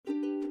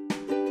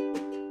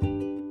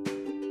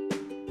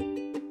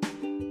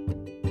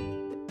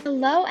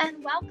Hello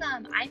and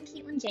welcome. I'm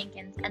Caitlin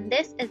Jenkins, and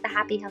this is the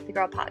Happy Healthy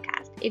Girl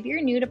podcast. If you're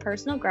new to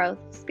personal growth,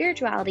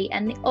 spirituality,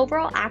 and the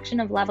overall action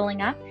of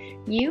leveling up,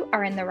 you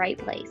are in the right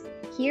place.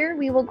 Here,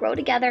 we will grow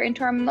together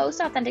into our most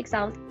authentic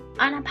selves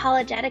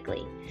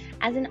unapologetically.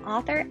 As an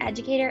author,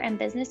 educator, and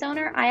business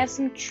owner, I have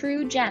some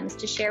true gems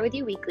to share with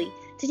you weekly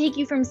to take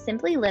you from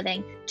simply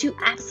living to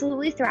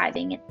absolutely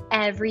thriving in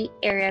every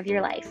area of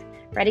your life.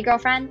 Ready,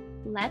 girlfriend?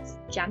 Let's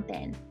jump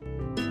in.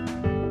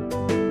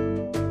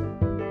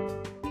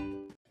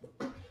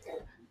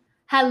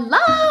 Hello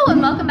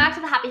and welcome back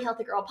to the Happy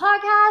Healthy Girl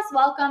podcast.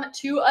 Welcome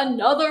to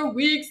another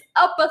week's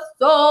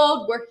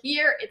episode. We're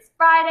here. It's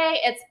Friday.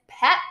 It's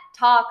Pep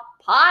Talk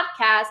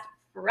Podcast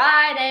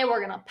Friday. We're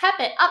going to pep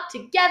it up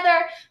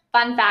together.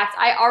 Fun fact,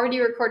 I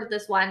already recorded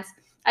this once.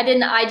 I did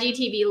an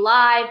IGTV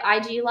live, I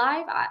don't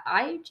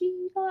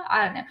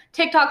know,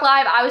 TikTok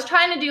live. I was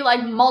trying to do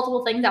like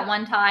multiple things at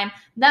one time.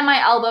 Then my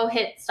elbow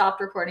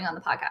stopped recording on the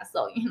podcast.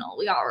 So,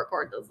 we got to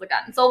record this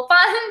again. So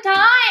fun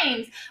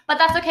times, but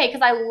that's okay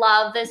because I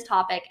love this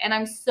topic and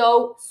I'm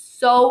so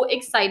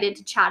excited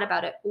to chat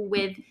about it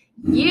with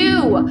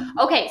you.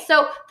 Okay,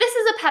 so this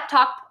is a pep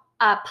talk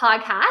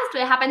podcast.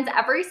 It happens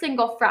every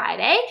single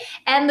Friday.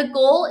 And the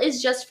goal is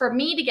just for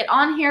me to get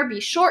on here, be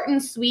short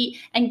and sweet,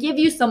 and give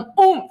you some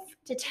oomph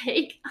to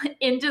take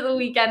into the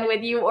weekend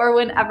with you or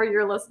whenever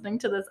you're listening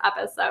to this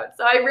episode.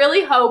 So I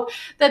really hope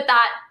that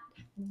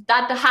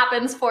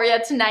happens for you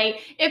tonight.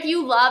 If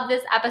you love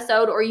this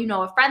episode or you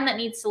know a friend that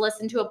needs to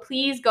listen to it,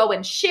 please go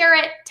and share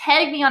it.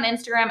 Tag me on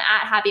Instagram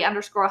at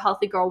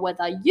happy_healthy_girl with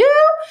a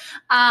U.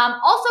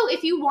 Also,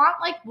 if you want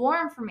like more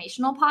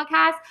informational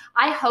podcasts,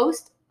 I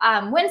host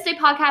Wednesday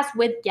podcast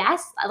with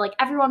guests, like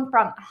everyone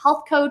from a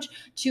health coach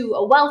to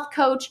a wealth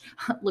coach,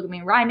 look at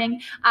me rhyming,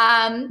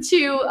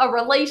 to a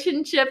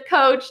relationship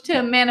coach, to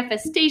a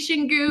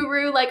manifestation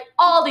guru, like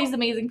all these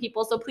amazing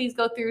people. So please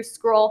go through,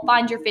 scroll,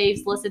 find your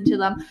faves, listen to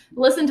them,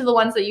 listen to the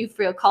ones that you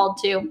feel called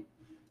to.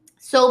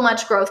 So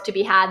much growth to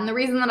be had. And the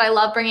reason that I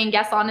love bringing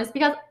guests on is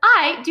because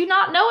I do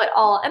not know it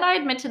all. And I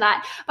admit to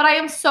that, but I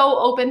am so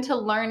open to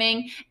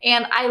learning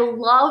and I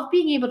love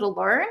being able to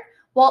learn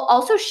while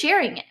also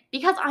sharing it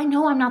because I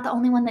know I'm not the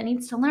only one that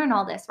needs to learn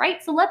all this,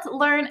 right? So let's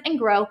learn and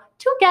grow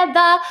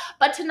together.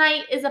 But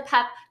tonight is a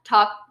pep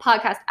talk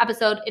podcast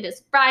episode. It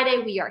is Friday.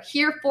 We are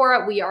here for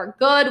it. We are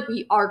good.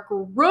 We are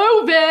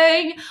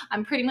grooving.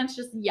 I'm pretty much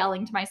just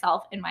yelling to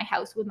myself in my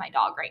house with my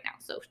dog right now.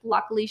 So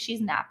luckily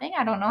she's napping.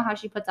 I don't know how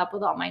she puts up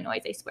with all my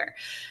noise, I swear.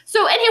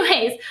 So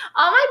anyways,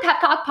 on my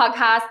pep talk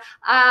podcast,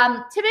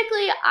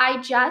 typically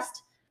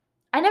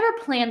I never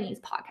plan these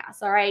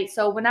podcasts, all right?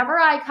 So whenever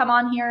I come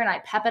on here and I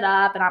pep it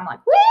up and I'm like,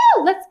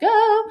 woo, let's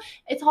go,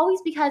 it's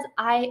always because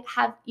I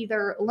have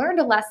either learned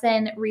a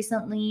lesson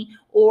recently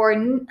or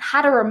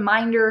had a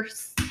reminder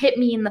hit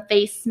me in the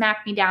face,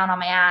 smack me down on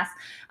my ass,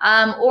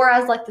 or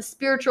as like the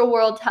spiritual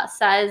world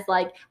says,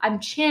 like I'm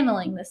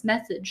channeling this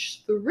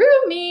message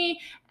through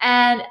me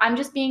and I'm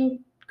just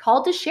being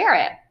called to share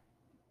it.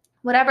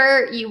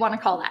 Whatever you want to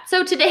call that.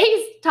 So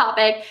today's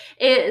topic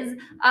is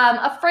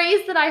a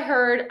phrase that I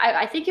heard.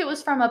 I think it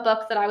was from a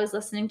book that I was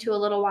listening to a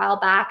little while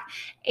back.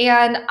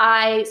 And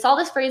I saw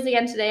this phrase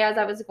again today as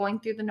I was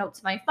going through the notes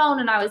of my phone.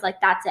 And I was like,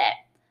 that's it.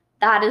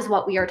 That is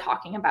what we are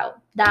talking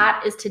about.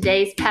 That is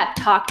today's pep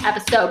talk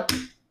episode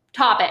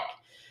topic.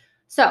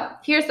 So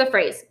here's the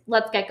phrase.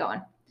 Let's get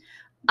going.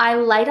 I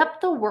light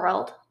up the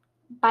world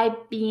by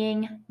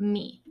being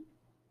me.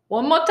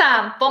 One more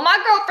time for my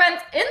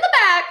girlfriends in the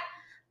back.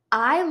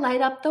 I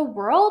light up the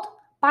world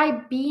by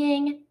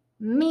being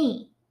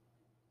me.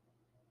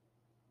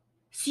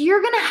 So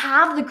you're going to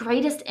have the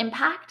greatest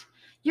impact.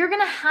 You're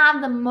going to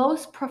have the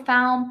most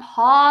profound,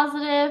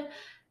 positive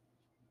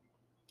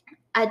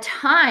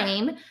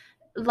time,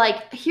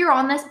 like here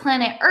on this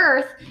planet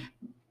Earth,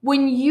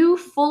 when you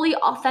fully,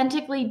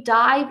 authentically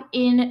dive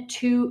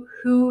into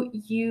who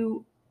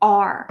you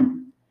are.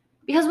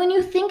 Because when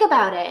you think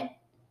about it,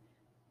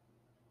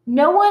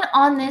 no one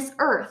on this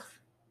earth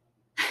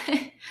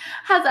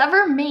has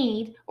ever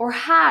made or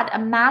had a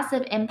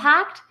massive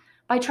impact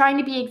by trying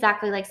to be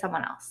exactly like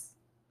someone else,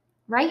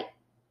 right?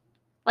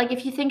 Like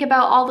if you think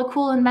about all the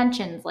cool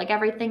inventions, like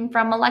everything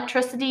from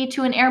electricity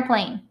to an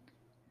airplane,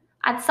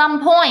 at some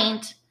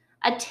point,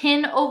 a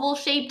tin oval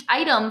shaped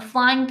item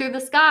flying through the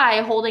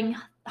sky holding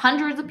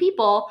hundreds of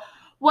people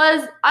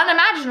was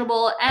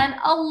unimaginable and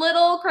a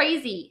little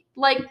crazy,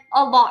 like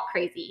a lot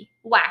crazy,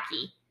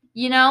 wacky,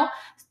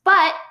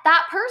 But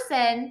that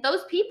person,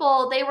 those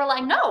people, they were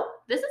like, no,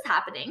 this is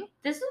happening.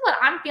 This is what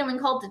I'm feeling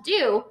called to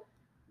do.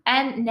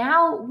 And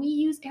now we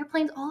use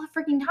airplanes all the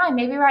freaking time.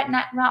 Maybe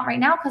not right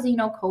now because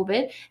of,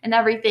 COVID and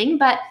everything,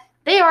 but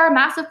they are a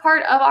massive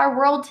part of our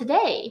world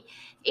today.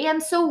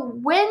 And so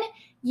when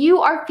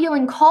you are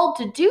feeling called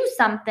to do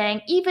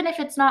something, even if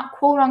it's not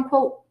quote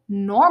unquote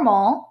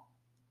normal,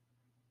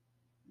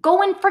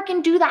 go and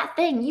freaking do that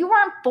thing. You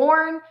weren't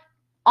born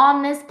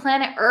on this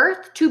planet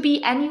Earth to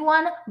be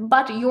anyone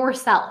but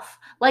yourself.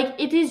 Like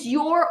it is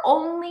your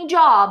only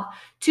job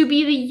to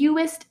be the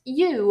youest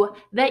you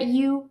that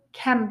you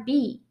can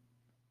be.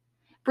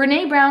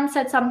 Brene Brown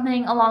said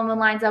something along the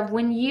lines of,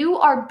 when you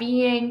are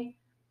being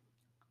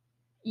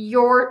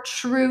your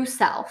true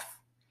self,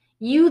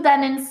 you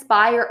then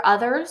inspire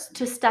others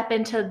to step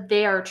into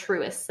their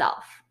truest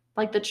self,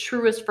 like the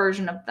truest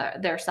version of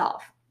their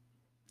self.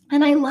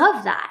 And I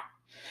love that.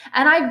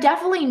 And I've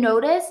definitely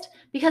noticed,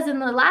 because in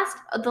the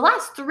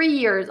last 3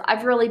 years,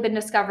 I've really been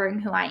discovering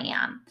who I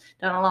am.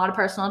 Done a lot of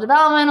personal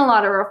development, a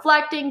lot of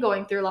reflecting,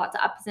 going through lots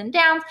of ups and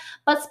downs.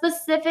 But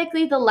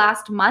specifically the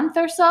last month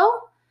or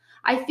so,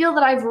 I feel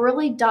that I've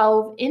really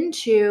dove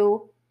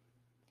into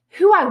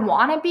who I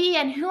want to be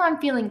and who I'm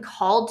feeling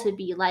called to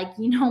be. Like,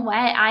 you know what?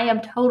 I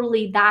am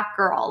totally that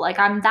girl. Like,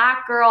 I'm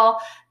that girl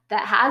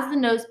that has the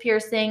nose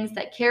piercings,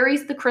 that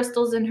carries the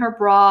crystals in her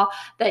bra,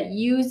 that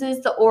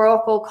uses the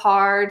oracle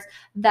cards,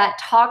 that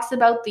talks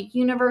about the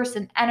universe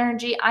and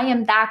energy. I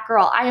am that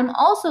girl. I am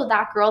also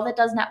that girl that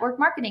does network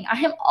marketing. I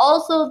am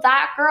also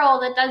that girl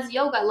that does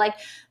yoga. Like,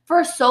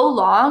 for so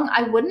long,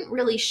 I wouldn't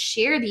really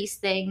share these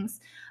things,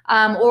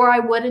 or I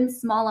would in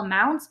small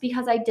amounts,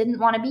 because I didn't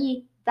want to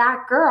be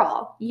that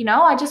girl.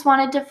 I just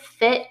wanted to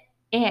fit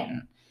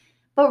in.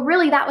 But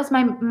really, that was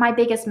my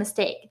biggest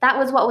mistake. That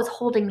was what was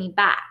holding me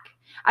back.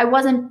 I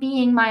wasn't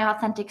being my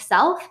authentic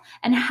self.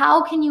 And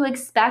how can you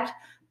expect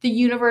the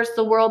universe,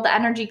 the world, the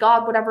energy,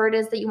 God, whatever it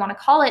is that you want to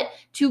call it,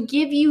 to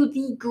give you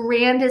the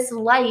grandest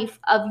life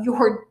of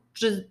your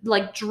just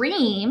like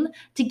dream,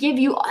 to give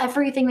you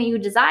everything that you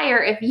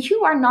desire, if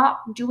you are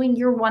not doing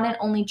your one and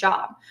only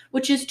job,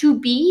 which is to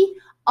be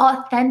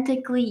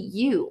authentically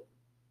you?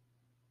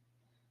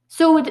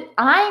 So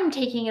I'm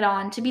taking it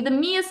on to be the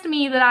meest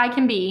me that I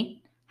can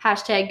be.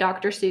 Hashtag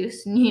Dr.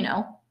 Seuss,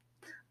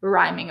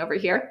 rhyming over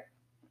here.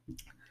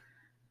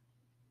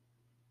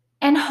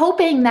 And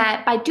hoping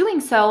that by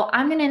doing so,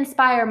 I'm going to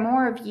inspire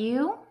more of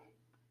you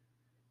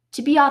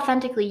to be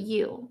authentically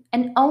you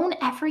and own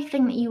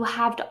everything that you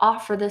have to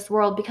offer this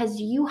world,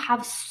 because you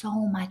have so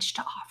much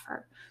to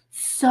offer.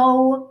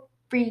 So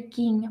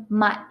freaking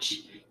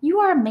much. You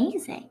are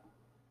amazing.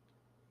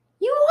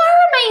 You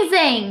are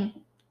amazing.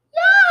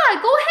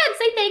 Yeah, go ahead,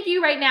 say thank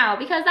you right now,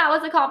 because that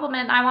was a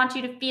compliment. I want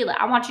you to feel it.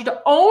 I want you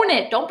to own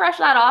it. Don't brush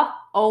that off.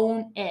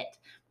 Own it.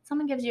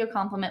 Someone gives you a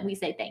compliment, we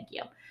say thank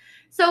you.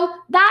 So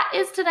that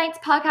is tonight's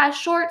podcast.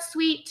 Short,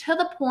 sweet, to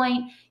the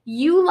point.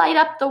 You light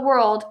up the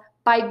world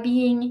by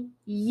being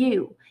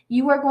you.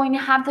 You are going to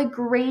have the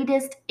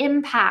greatest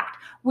impact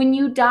when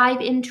you dive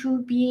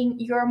into being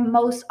your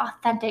most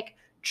authentic,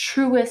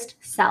 truest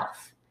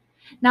self.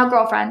 Now,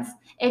 girlfriends,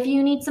 if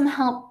you need some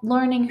help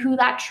learning who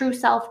that true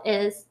self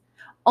is,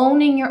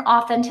 owning your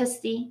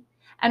authenticity,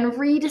 and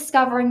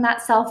rediscovering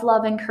that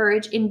self-love and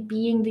courage in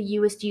being the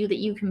youest you that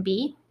you can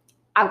be,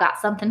 I've got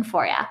something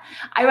for you.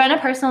 I run a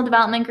personal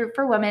development group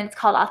for women. It's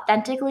called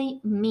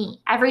Authentically Me.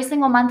 Every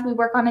single month we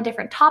work on a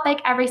different topic.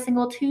 Every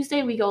single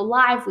Tuesday we go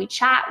live, we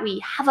chat, we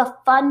have a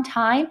fun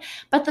time.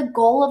 But the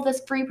goal of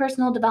this free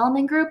personal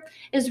development group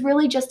is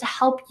really just to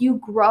help you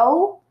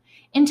grow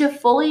into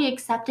fully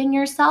accepting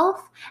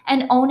yourself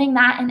and owning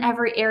that in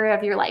every area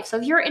of your life. So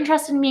if you're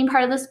interested in being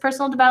part of this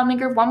personal development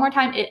group, one more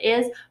time, it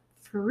is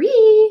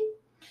free.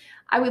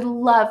 I would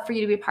love for you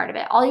to be a part of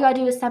it. All you gotta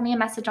do is send me a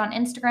message on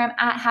Instagram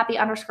at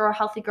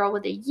happy_healthy_girl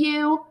with a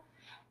U.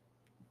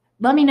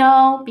 Let me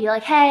know. Be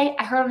like, hey,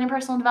 I heard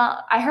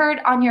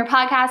on your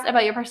podcast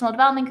about your personal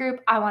development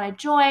group. I want to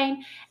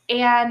join,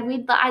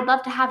 and I'd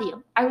love to have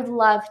you. I would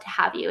love to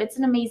have you. It's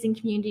an amazing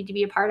community to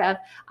be a part of,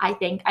 I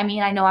think. I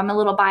mean, I know I'm a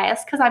little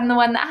biased because I'm the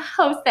one that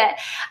hosts it,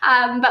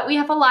 but we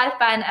have a lot of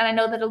fun, and I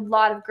know that a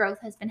lot of growth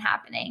has been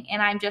happening,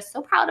 and I'm just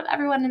so proud of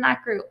everyone in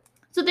that group.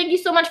 So thank you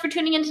so much for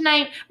tuning in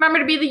tonight. Remember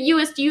to be the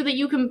youest you that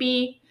you can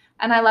be,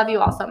 and I love you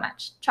all so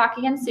much. Talk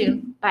again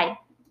soon. Bye.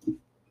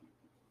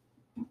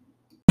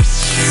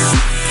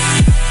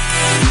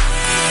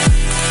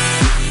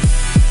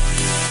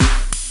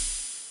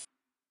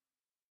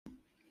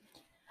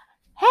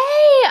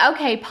 Hey,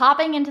 okay,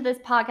 popping into this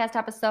podcast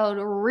episode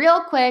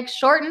real quick,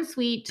 short and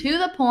sweet, to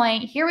the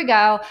point. Here we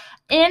go.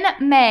 In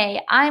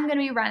May, I'm going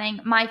to be running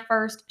my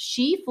first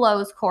She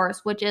Flows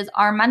course, which is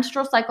our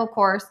menstrual cycle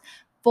course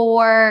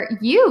for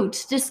you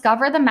to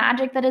discover the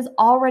magic that is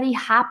already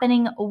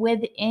happening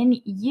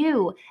within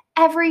you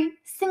every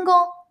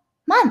single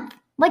month.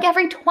 Like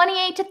every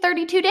 28 to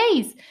 32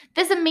 days,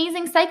 this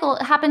amazing cycle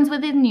happens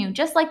within you.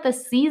 Just like the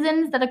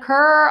seasons that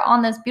occur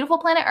on this beautiful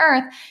planet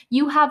Earth,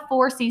 you have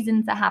 4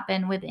 seasons that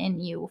happen within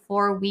you,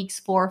 4 weeks,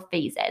 4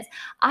 phases.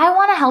 I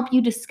want to help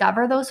you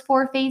discover those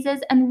 4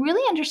 phases and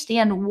really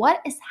understand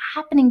what is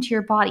happening to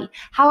your body,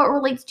 how it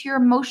relates to your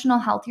emotional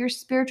health, your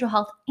spiritual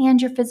health,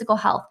 and your physical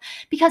health.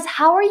 Because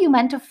how are you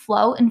meant to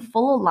flow in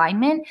full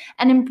alignment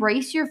and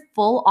embrace your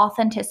full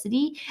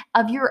authenticity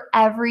of your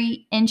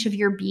every inch of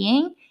your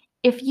being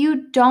if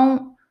you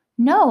don't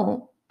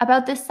know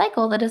about this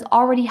cycle that is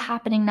already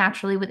happening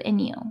naturally within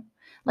you?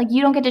 Like,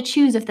 you don't get to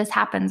choose if this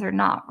happens or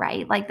not,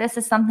 right? Like, this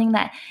is something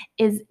that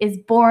is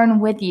born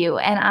with you.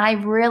 And I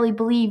really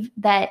believe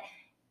that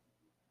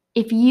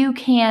if you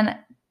can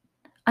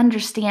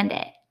understand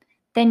it,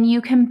 then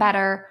you can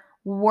better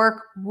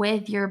work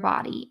with your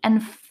body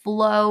and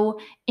flow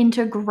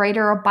into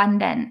greater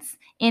abundance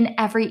in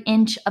every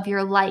inch of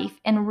your life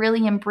and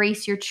really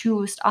embrace your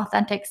truest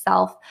authentic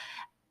self.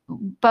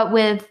 But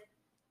with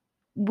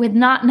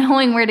not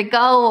knowing where to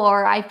go,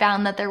 or I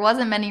found that there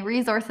wasn't many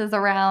resources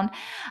around,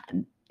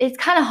 it's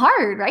kind of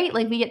hard, right?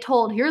 Like we get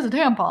told, here's a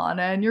tampon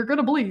and you're going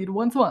to bleed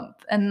once a month.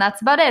 And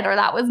that's about it. Or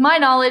that was my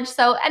knowledge.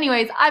 So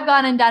anyways, I've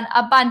gone and done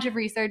a bunch of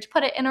research,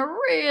 put it in a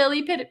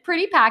really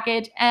pretty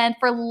package. And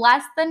for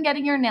less than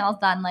getting your nails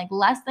done, like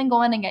less than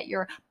going and get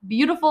your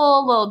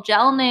beautiful little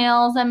gel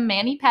nails and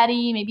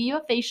mani-pedi, maybe you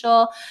have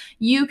facial,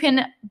 you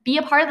can be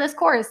a part of this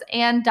course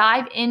and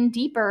dive in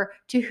deeper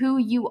to who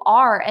you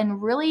are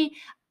and really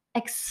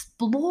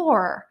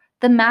explore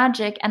the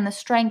magic and the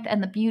strength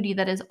and the beauty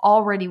that is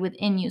already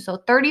within you. So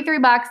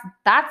 $33,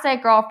 that's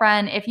it,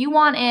 girlfriend. If you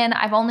want in,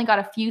 I've only got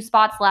a few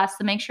spots left,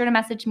 so make sure to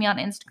message me on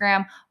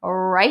Instagram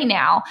right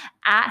now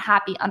at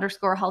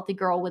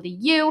happy_healthygirl with a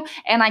U.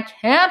 And I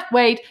can't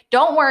wait.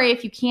 Don't worry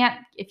if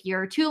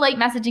you're too late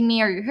messaging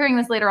me or you're hearing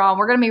this later on,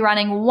 we're going to be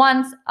running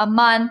once a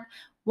month,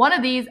 one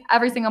of these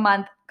every single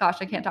month. Gosh,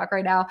 I can't talk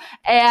right now.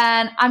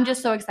 And I'm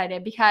just so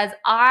excited because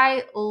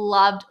I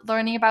loved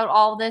learning about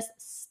all this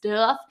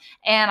stuff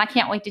and I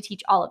can't wait to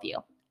teach all of you.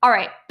 All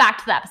right, back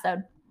to the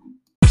episode.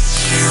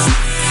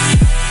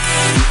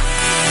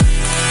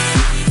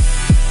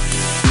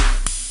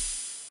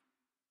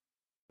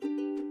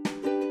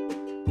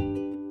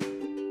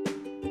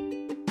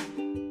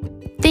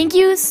 Thank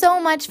you so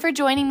much for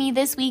joining me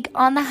this week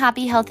on the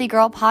Happy Healthy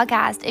Girl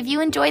podcast. If you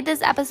enjoyed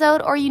this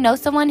episode or you know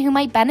someone who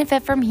might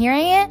benefit from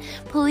hearing it,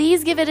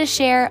 please give it a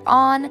share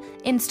on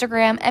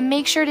Instagram and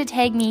make sure to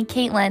tag me,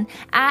 Caitlin,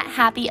 at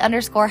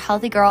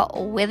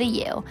happy_healthygirl with a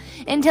U.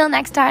 Until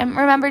next time,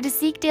 remember to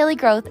seek daily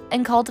growth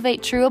and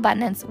cultivate true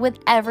abundance with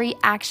every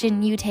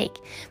action you take.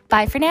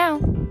 Bye for now.